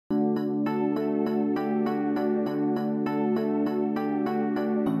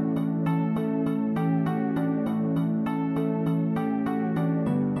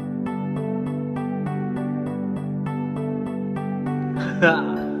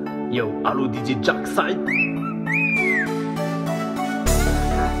Yo, allo DJ Jackside.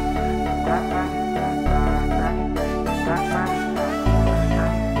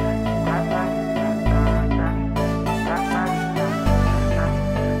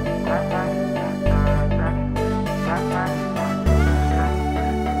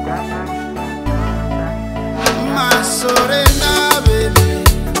 Sorena baby,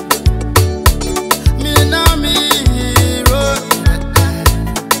 me na me hero.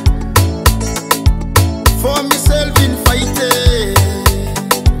 For myself in fighting,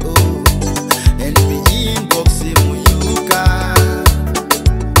 oh, and me inbox muyuka.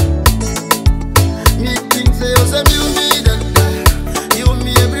 Me think say you say you me that, you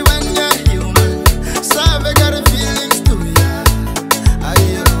me everyone ya human. Save got feelings to ya,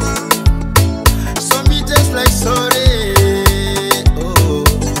 ayo. So me just like sorry.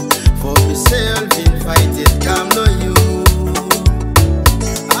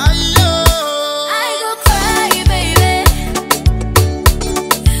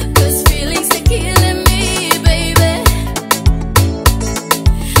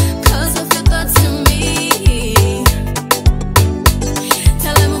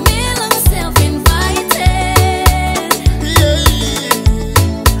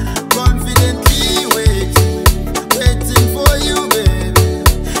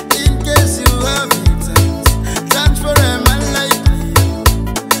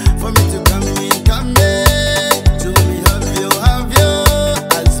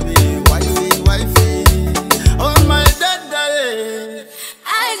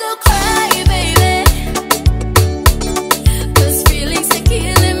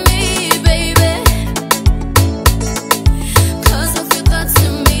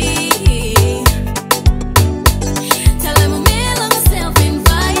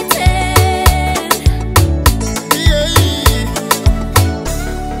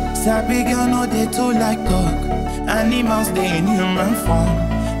 Sabi girl no they too like talk. Animals they in human form.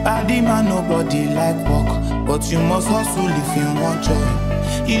 Body man nobody like walk, but you must hustle if you want joy.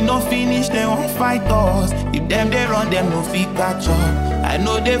 You no finish they won't fight us. If them they run them no fit catch up. I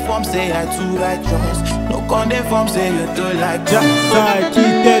know they form say I too righteous. No con they form say you too like Jackside qui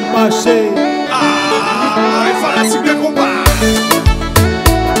t'aide marcher. Ah, il faut la cible combat.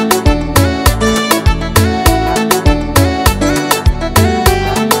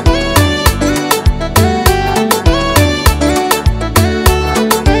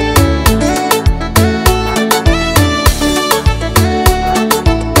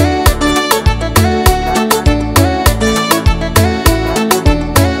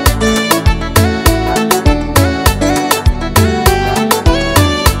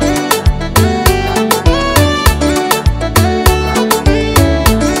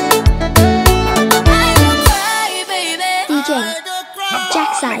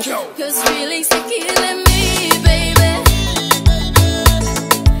 Jackside. Cause feelings are killing me, baby.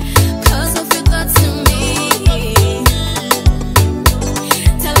 Cause of your thoughts to me.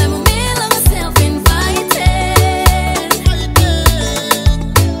 Tell them I'm in on myself invited.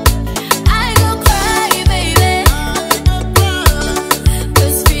 I go cry, baby.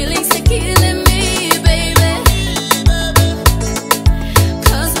 Cause feelings are killing me, baby.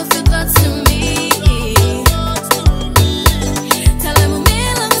 Cause of your thoughts to me.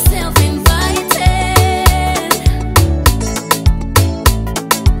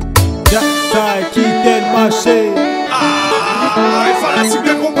 Jackside qui t'aide marcher.